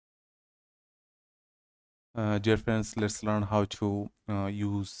Dear friends, let's learn how to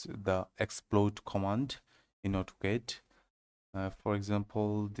use the explode command in AutoCAD. For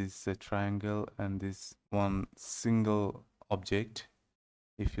example, this triangle and this one single object.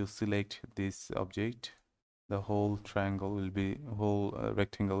 If you select this object, the whole rectangle will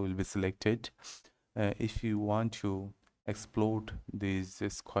be selected. If you want to explode this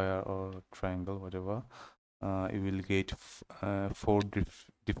square or triangle, whatever, you will get four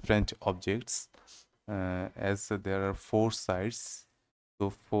different objects. As there are four sides, so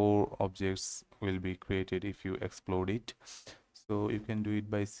four objects will be created if you explode it. So you can do it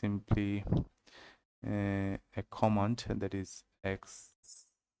by simply a command, that is explode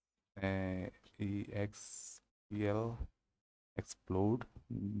explode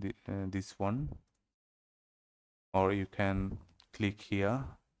this one, or you can click here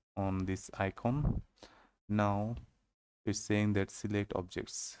on this icon. Now it's saying that select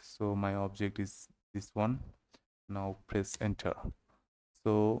objects, so my object is this one. Now press enter.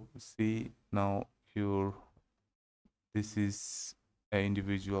 So see, now this is an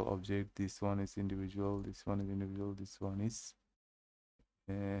individual object, this one is individual, this one is individual, this one is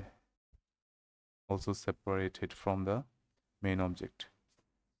also separated from the main object.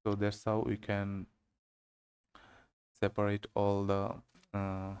 So that's how we can separate all the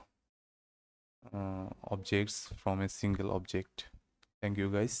objects from a single object. Thank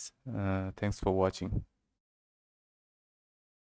you guys. Thanks for watching.